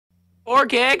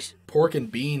Pork eggs? Pork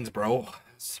and beans, bro.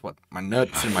 That's what my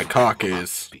nuts and my cock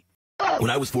is.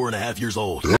 When I was 4.5 years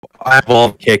old. I have all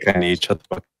the cake I need. Shut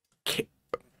the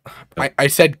fuck. I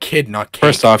said kid, not cake.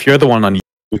 First off, you're the one on.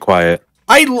 Be quiet.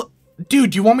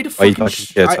 Dude, you want me to Why you fucking? fucking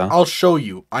kids, huh? I'll show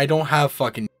you. I don't have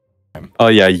fucking. Oh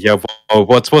yeah, yeah. Oh,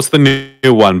 what's the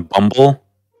new one? Bumble?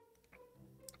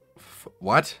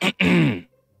 What?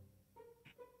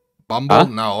 Bumble? Huh?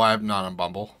 No, I'm not on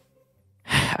Bumble.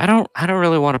 I don't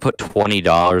really want to put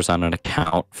 $20 on an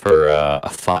account for a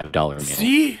 $5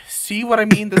 meal. See what I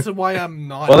mean? This is why I'm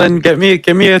not. Well then, give me a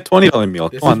 $20 meal.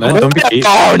 This Come on, is then. Don't be cheap.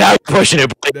 Oh, now you're pushing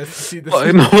it.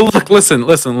 No, look, listen.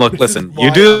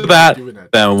 You do that,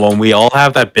 then when we all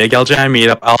have that big LGI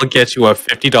meetup, I'll get you a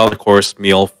 $50 course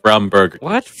meal from Burger.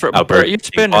 What? Burger You King,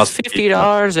 spend Boston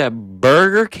 $50 at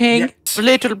Burger King? Yes.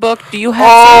 Little Book, do you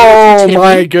have? Oh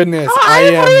my goodness! Oh, I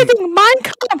am. reading Mein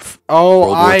Kampf. Oh,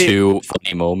 World War II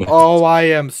funny moment. Oh, I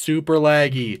am super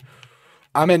laggy.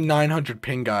 I'm at 900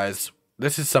 ping, guys.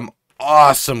 This is some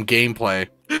awesome gameplay.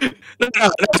 No,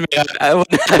 that's me. I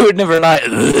would never lie.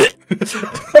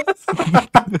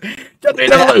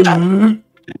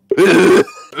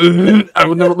 I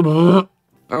would never.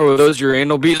 Oh, those your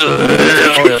anal beads? God,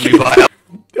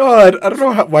 I don't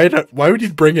know how. Why would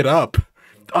you bring it up?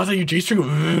 Oh, that your G-string.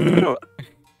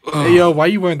 Hey yo, why are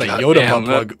you wearing the Yoda Goddamn,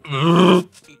 butt plug?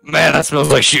 Man, that smells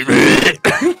like shit.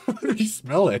 You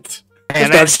smell it.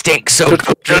 Man, that stinks so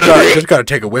good. Just gotta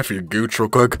take a whiff of your gooch real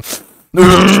quick.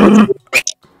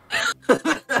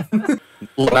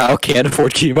 Wow, can't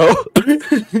afford chemo.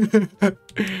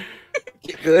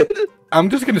 Good. I'm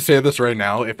just gonna say this right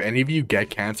now. If any of you get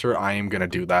cancer, I am gonna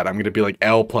do that. I'm gonna be like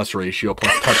L plus ratio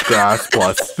plus touch grass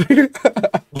plus.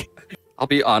 I'll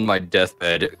be on my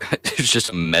deathbed. It's just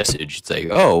a message. It's like,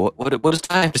 oh, what does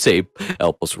I have to say?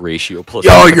 L plus ratio plus.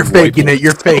 Yo, you're faking it.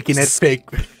 You're faking it. Fake.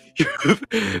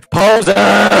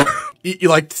 Pause. You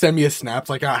like send me a snap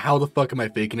like, how the fuck am I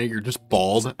faking it? You're just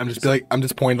bald. I'm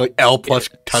just pointing like L plus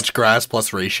touch grass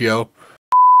plus ratio.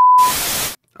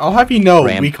 I'll have you know,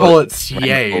 we call it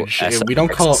siege. We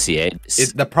don't call it.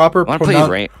 The proper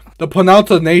the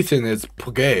pronunciation is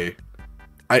Pugay.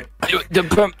 The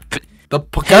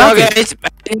Hello guys, my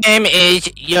name is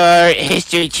your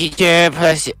history teacher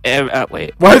plus,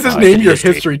 wait. Why is his name your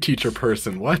history teacher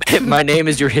person? What? My name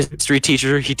is your history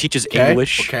teacher. He teaches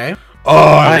English. Okay. Oh,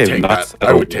 I would take that.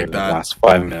 I would take that. Last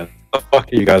 5 minutes. What the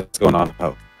fuck are you guys going on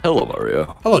about? Hello,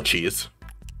 Mario. Hello, Cheese.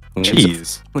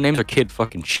 Cheese. Who names their kid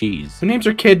fucking Cheese? Who names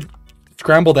her kid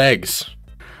scrambled eggs?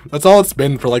 That's all it's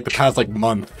been for like the past like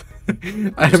month.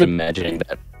 I was imagining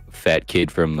that fat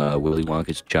kid from Willy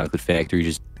Wonka's Chocolate Factory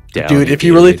just down. Dude, if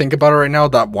you really think about it right now,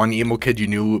 that one emo kid you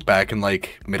knew back in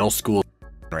like middle school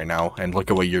right now, and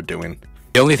look at what you're doing.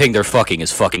 The only thing they're fucking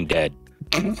is fucking dead.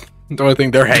 The only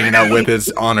thing they're hanging out with is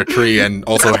on a tree and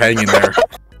also hanging there.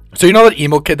 So you know that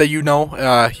emo kid that you know?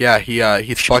 Yeah,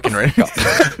 he's fucking right now.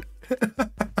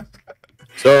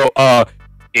 So,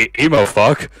 emo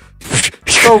fuck.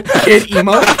 So, kid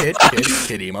emo, kid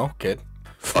emo, kid.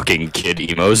 Fucking kid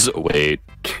emos. Wait.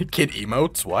 Kid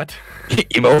emotes, what?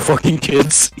 Emo fucking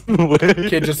kids.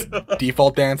 Kid just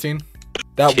default dancing.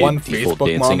 That Kid one default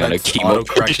Facebook mom dancing on a that's chemo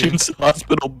autocorrecting. patient's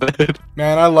hospital bed.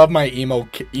 Man, I love my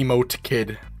emote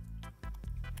kid.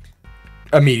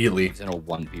 Immediately. He's in a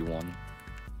 1v1.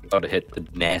 About to hit the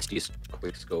nastiest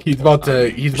quick scope. He's about to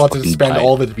fucking spend died.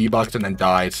 all of his V-Bucks and then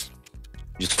dies.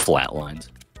 Just flatlines.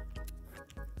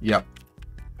 Yep.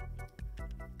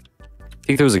 I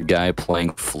think there was a guy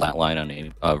playing Flatline on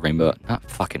a Rainbow, not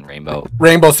fucking Rainbow.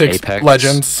 Rainbow Six Apex.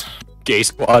 Legends. Gay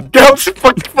Squad.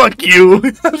 Fuck you!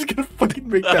 I was gonna fucking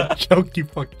make that joke, you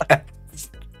fucking ass.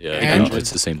 Yeah, And- no,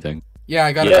 it's the same thing. Yeah,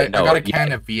 I got Yeah, I got a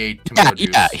can of V8 tomato juice.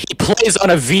 Yeah, he plays on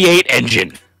a V8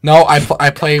 engine. No, I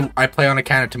play on a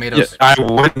can of tomatoes. I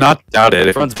would not doubt it. It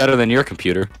If runs better than your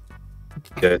computer.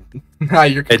 good, Nah,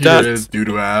 your computer does. is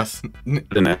doo-doo ass.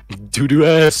 isn't it? Doo-doo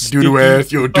ass. Doo-doo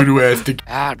ass, yo, doo-doo ass.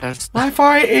 Ah, that's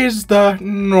Wi-Fi is the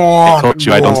not I told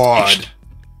you I don't Lord. speak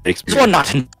Shakespeare. You're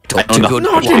not entitled to good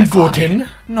Not Wi-Fi. important.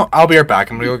 No, I'll be right back.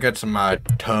 I'm gonna go get some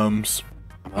Tums.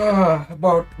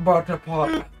 About to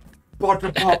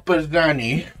pop a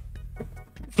Danny.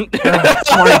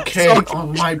 20K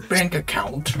on my bank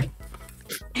account.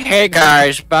 Hey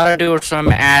guys, about to do some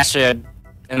acid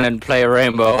and then play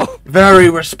Rainbow. Very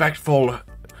respectful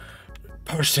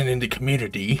person in the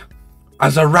community.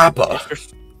 As a rapper.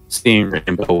 Seeing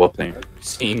Rainbow while playing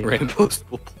Seeing Rainbows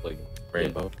will play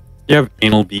Rainbow. You have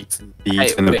anal beats in the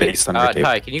Wait, base on your table.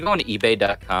 Ty, can you go on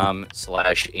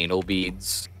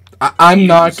ebay.com/analbeads? I'm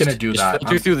not gonna do Just that.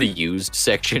 filter through the used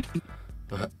section.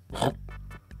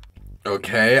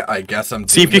 Okay, I guess I'm.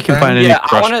 See if doing you it can then. find any Yeah,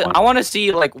 crush one. I want to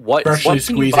see like what Freshly can you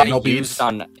squeezed buy anal beads? used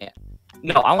on.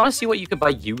 No, I want to see what you could buy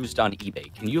used on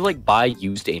eBay. Can you like buy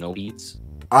used anal beads?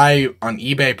 On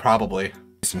eBay probably.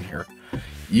 Listen here.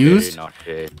 Used Not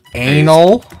shit.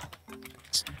 anal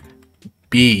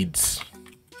beads.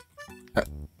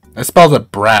 I spelled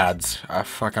it Brads.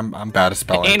 Fuck, I'm bad at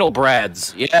spelling. Anal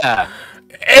brads. Yeah.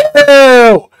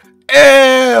 Ew!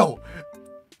 Ew!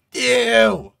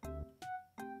 Ew!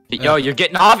 Yo, you're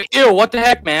getting off. Ew, what the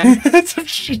heck, man?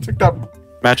 She took that.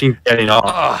 Imagine getting off.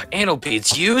 Ugh, anal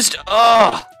beads used?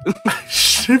 Ugh.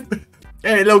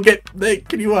 Hey, no, can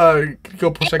you go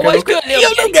push that guy? What's good?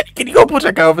 Can you go push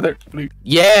that guy over there, please?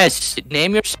 Yes,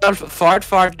 name yourself Fart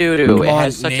Fart Doodoo. Come It on,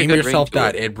 has such name a good yourself ring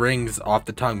that. to it. It rings off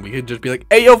the tongue. We could just be like,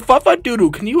 hey, yo, Fafa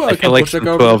Doodoo, can you I come feel like push that some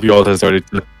guy over? 12-year-old has already.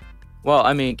 Well,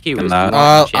 I mean, Kiwis. Not-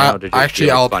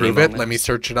 Actually, I'll prove it. Let me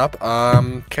search it up.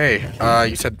 Okay.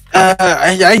 You said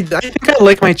I think I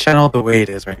like my channel the way it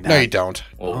is right now. no, you don't.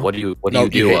 Well, what do you No,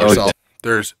 do? you hate Oh, yourself.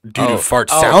 There's Doodoo Oh. fart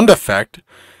Oh. sound effect.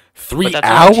 3 But that's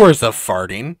not- hours of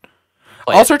farting.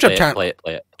 play I'll it, search up play it, time- Play it,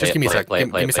 play it. Just play give me a it, sec. play it,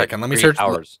 Give play me it, a play it. second. Let me 3 search.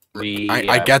 hours.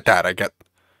 I get that. I get.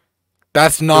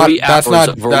 That's not. 3 That's hours not.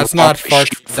 of That's not raw fart.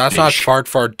 shit That's not finish.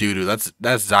 fart Doodoo. That's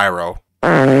Zyro.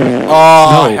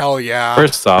 Oh No. hell yeah.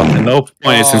 First off, at no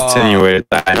point is insinuated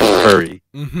that I'm a furry.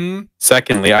 Mm-hmm.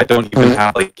 Secondly, I don't even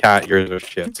have like cat ears or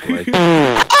shit. So, like,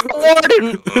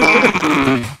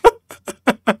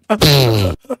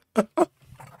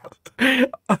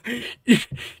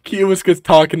 Kiwa's gets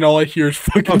talking. All I hear is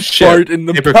fucking oh shit! fart in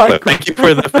the Paperclip. background. Thank you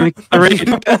for the raid.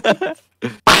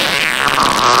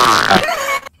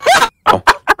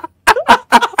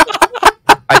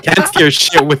 I can't hear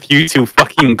shit with you two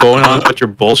fucking going on about your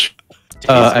bullshit.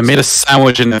 I made a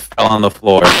sandwich and it fell on the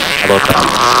floor. How about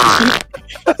that?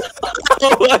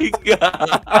 Oh my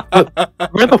god.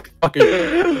 Where the fuck are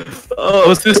you?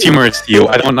 Oh, is this humorous to you?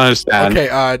 I don't understand. Okay,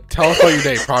 tell us about your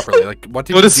day properly. Like, what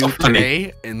did What you is do so funny?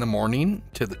 today in the morning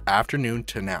to the afternoon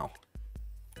to now?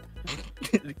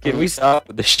 Can we stop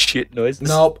with the shit noises?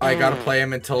 Nope, I gotta play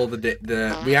him until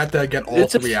we have to get all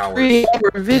It's 3 a hours.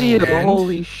 3-hour video. And-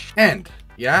 Holy shit. End.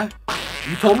 Yeah?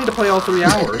 You told me to play all 3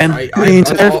 hours. And I, the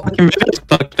that's entire all- fucking video is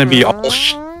not gonna be all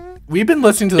We've been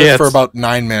listening to this Yeah, for it's- about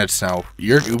 9 minutes now.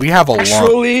 We have a long.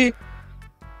 Actually,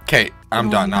 Okay, I'm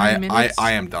done. 9 minutes?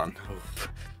 I am done.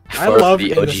 I for love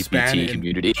the in the span LGBT in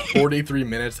community. 43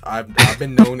 minutes. I've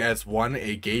been known as 1,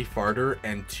 a gay farter,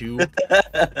 and 2, guy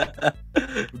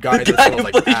that smells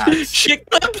like ass. Shit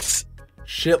clips.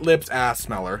 Shit lips ass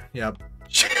smeller. Yep.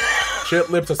 Shit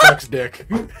lips a sucks dick.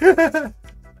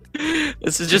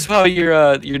 This is just how your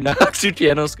Noxu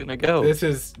channel's gonna go. This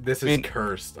is I mean-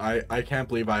 cursed. I can't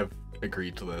believe I've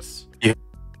agreed to this.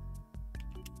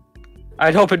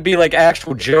 I'd hope it'd be like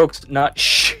actual jokes, not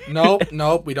shh.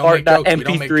 Nope, we don't Or make not jokes. We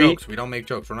don't make MP3. jokes. We don't make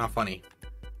jokes. We're not funny.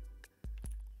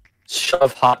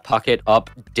 Shove hot pocket up,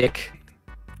 dick.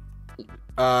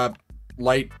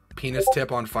 Light penis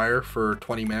tip on fire for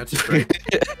 20 minutes straight.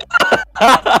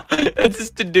 It's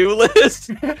his to-do list.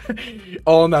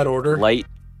 All in that order. Light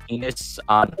penis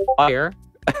on fire.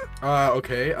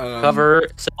 Okay. Cover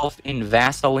self in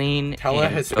Vaseline. Tell a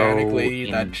and Hispanic go lady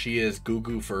in that she is goo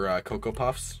goo for Cocoa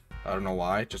Puffs. I don't know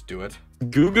why. Just do it.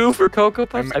 Goo Goo for Cocoa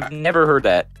Puffs. I'm- I've never heard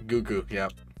that. Goo goo.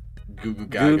 Yep. Goo goo Goo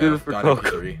gaga. Goo for dot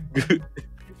Cocoa. MP3.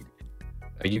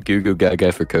 Are you Goo Goo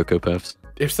Gaga for Cocoa Puffs?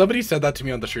 If somebody said that to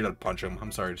me on the street, I'd punch him.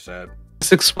 I'm sorry to say it.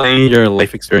 Just explain your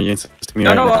life experiences to me.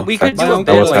 No, right no, now. we could My do a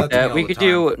uncle bit does like that to me that. all We the could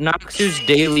do Noxu's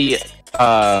daily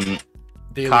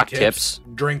Daily Cock tips. tips.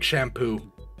 Drink shampoo.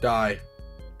 Die.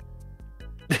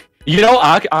 You know,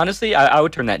 honestly, I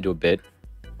would turn that into a bit.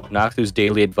 Noxu's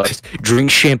daily advice: drink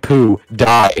shampoo,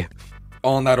 die.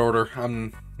 All in that order.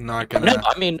 I'm not gonna. No,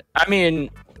 I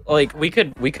mean, like we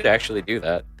could actually do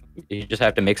that. You just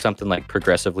have to make something like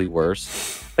progressively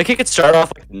worse. Like it could start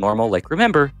off like normal, like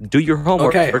remember, do your homework,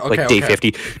 Okay, or, like okay, day okay.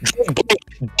 50, drink,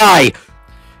 bleach, die.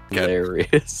 Good.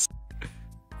 Hilarious.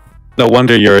 No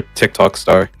wonder you're a TikTok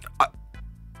star.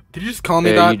 Did you just call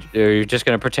me Are that? you're just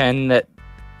gonna pretend that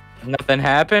nothing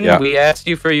happened? Yeah. We asked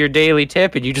you for your daily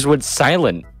tip, and you just went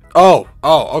silent. Oh,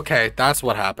 okay. That's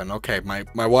what happened. Okay, my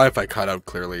Wi-Fi cut out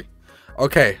clearly.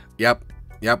 Okay, yep.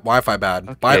 Wi-Fi bad.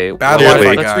 Okay, Bad well,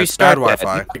 Wi-Fi, let's guys. restart Bad that.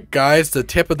 Wi-Fi. Guys, the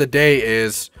tip of the day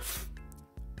is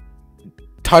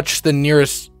touch the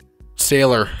nearest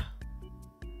sailor.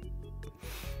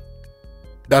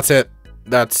 That's it.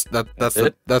 That's it? the That's whole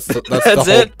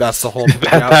it? that's the whole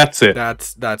That's it.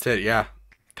 That's it. Yeah.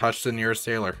 Touch the nearest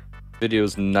sailor.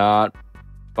 Video's not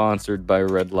sponsored by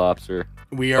Red Lobster.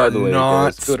 We By are the way,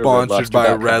 not guys, go to sponsored by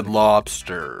redlobster.com. Red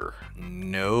Lobster.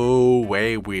 No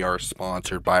way we are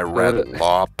sponsored by Red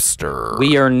Lobster.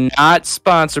 We are not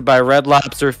sponsored by Red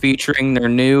Lobster, featuring their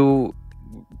new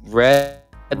red.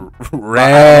 I don't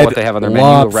know what they have on their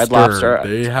menu. Red Lobster.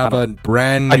 They have a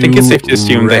brand new. I think it's safe to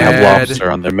assume they have Red lobster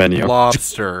on their menu.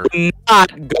 Lobster. Do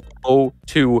not go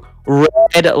to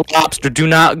Red Lobster. Do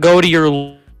not go to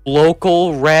your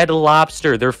local Red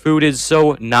Lobster. Their food is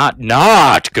so not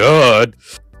good.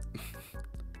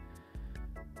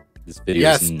 This video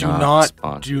Yes, is do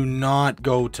sponsored. not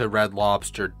go to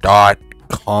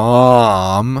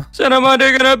redlobster.com. Send him a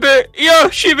dick in a bit. Yeah,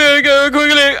 she very good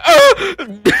quickly.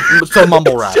 So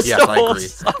mumble rap. Yes, I agree.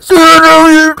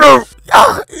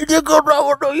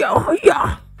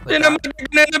 Send him a dick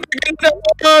in a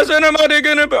bit. Send him a dick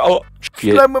in a bit. Oh,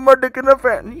 shit. Slam my dick in the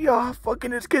fan. Yeah,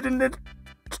 fucking this kid in the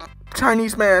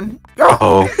Chinese man. Yeah.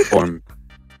 Oh, poor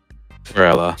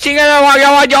Umbrella.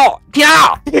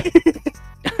 Yeah.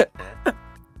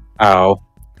 Ow.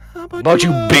 How About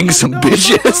you bing some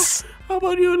bitches. How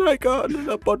about you like a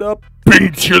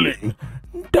bing chilling?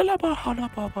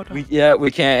 Yeah,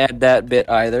 we can't add that bit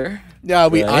either. Yeah,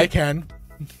 Right. I can.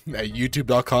 At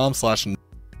youtube.com/.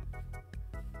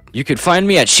 You could find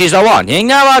me at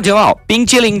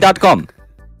shizawa.bingchilling.com.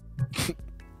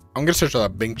 I'm gonna search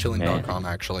that bingchilling.com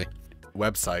actually.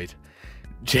 Website.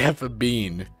 Jeff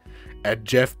Bean at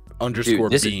Jeff underscore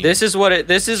Dude, Bean. this is what it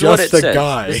Just says. a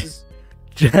guy.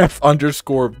 Jeff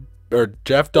underscore or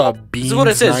Jeff dot Bean. This is what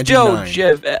it says. Joe,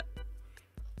 Jeff.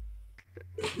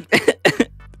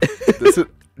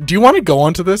 Do you want to go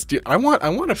onto this? I want to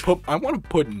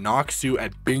put Noxu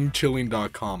at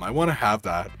bingchilling.com. I want to have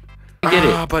that. Get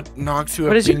it. But Noxu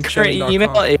What at is your current bingchilling.com. email?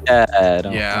 I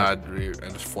don't Yeah, know. I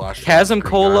just flashed.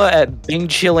 Chasmcola at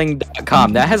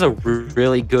bingchilling.com. That has a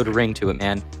really good ring to it,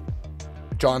 man.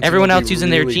 John Cena Everyone would else be using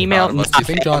their really Gmail, proud of us. Do you not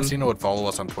think John him. Cena would follow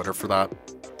us on Twitter for that?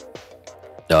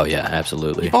 Oh yeah, He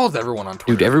absolutely. follows everyone on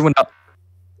Twitter. Dude,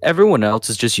 everyone else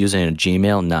is just using a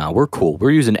Gmail. Nah, we're cool. We're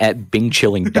using at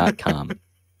bingchilling.com.